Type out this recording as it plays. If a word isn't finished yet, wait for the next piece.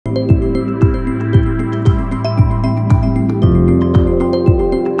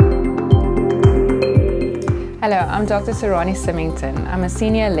I'm Dr. Seranhi Symengton. I'm a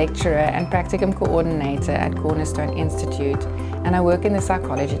senior lecturer and practicum coordinator at Cornerstone Institute, and I work in the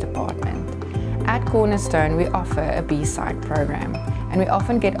psychology department. At Cornerstone, we offer a BPsych program, and we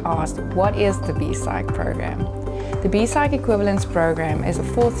often get asked, what is the BPsych program? The BPsych equivalence program is a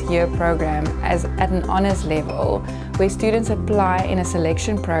fourth-year program at an honours level where students apply in a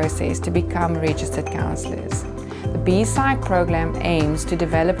selection process to become registered counsellors. The BPsych program aims to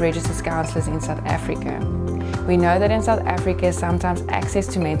develop registered counsellors in South Africa. We know that in South Africa, sometimes access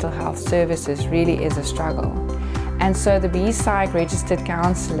to mental health services really is a struggle. And so the BPsych registered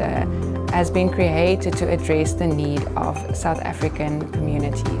counsellor has been created to address the need of South African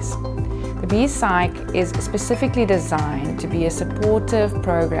communities. The BPsych is specifically designed to be a supportive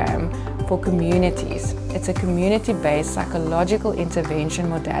program for communities. It's a community-based psychological intervention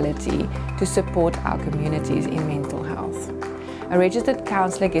modality to support our communities in mental health. A registered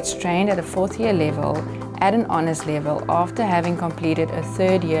counsellor gets trained at a fourth-year level at an honours level after having completed a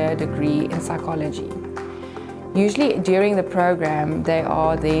third-year degree in psychology. Usually during the program, they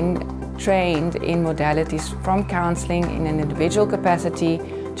are then trained in modalities from counselling in an individual capacity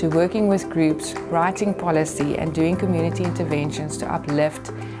to working with groups, writing policy and doing community interventions to uplift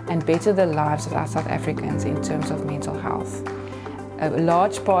and better the lives of our South Africans in terms of mental health. A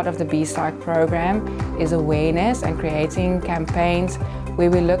large part of the BPsych program is awareness and creating campaigns where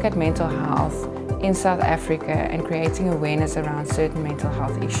we look at mental health in South Africa and creating awareness around certain mental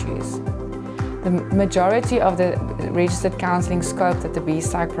health issues. The majority of the registered counselling scope that the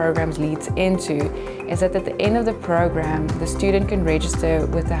BPsych programs leads into is that at the end of the program, the student can register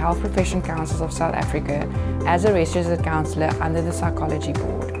with the Health Profession Councils of South Africa as a registered counsellor under the Psychology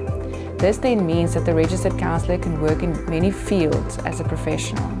Board. This then means that the registered counsellor can work in many fields as a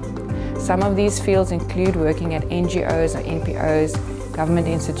professional. Some of these fields include working at NGOs or NPOs, government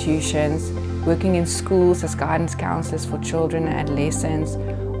institutions, working in schools as guidance counsellors for children and adolescents,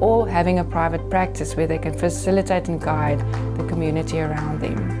 or having a private practice where they can facilitate and guide the community around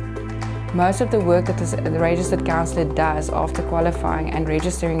them. Most of the work that the registered counsellor does after qualifying and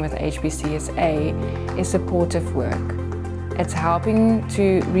registering with HPCSA is supportive work. It's helping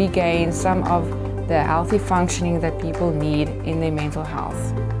to regain some of the healthy functioning that people need in their mental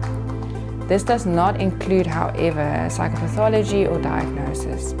health. This does not include, however, psychopathology or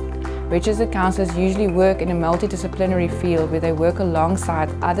diagnosis. Registered counsellors usually work in a multidisciplinary field where they work alongside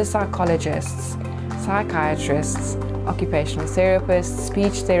other psychologists, psychiatrists, occupational therapists,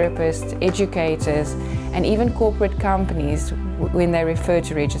 speech therapists, educators, and even corporate companies when they refer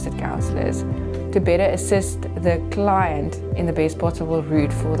to registered counsellors to better assist the client in the best possible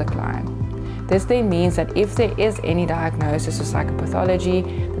route for the client. This then means that if there is any diagnosis of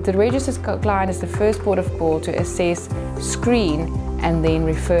psychopathology, that the registered client is the first port of call to assess, screen, and then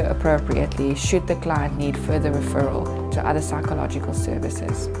refer appropriately should the client need further referral to other psychological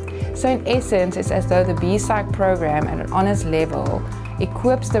services. So in essence, it's as though the BPsych program at an honours level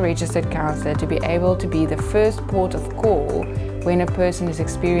equips the registered counsellor to be able to be the first port of call when a person is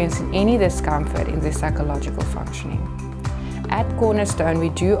experiencing any discomfort in their psychological functioning. At Cornerstone, we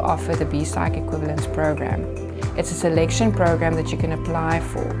do offer the BPsych equivalence program. It's a selection program that you can apply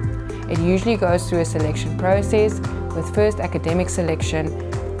for. It usually goes through a selection process with first academic selection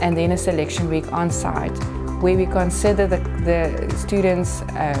and then a selection week on site where we consider the students'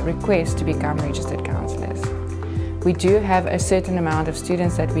 request to become registered counsellors. We do have a certain amount of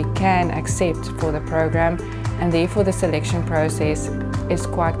students that we can accept for the program, and therefore the selection process is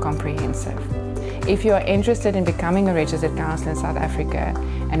quite comprehensive. If you are interested in becoming a registered counsellor in South Africa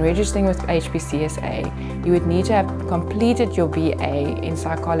and registering with HPCSA, you would need to have completed your BA in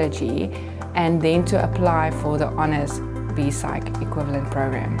psychology and then to apply for the honours BPsych equivalent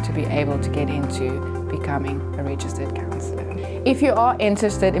program to be able to get into becoming a registered counsellor. If you are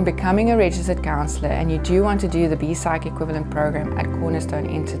interested in becoming a registered counsellor and you do want to do the BPsych equivalent program at Cornerstone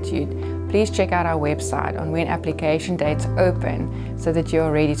Institute, please check out our website on when application dates open so that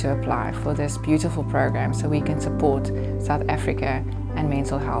you're ready to apply for this beautiful program so we can support South Africa and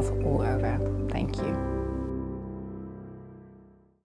mental health all over. Thank you.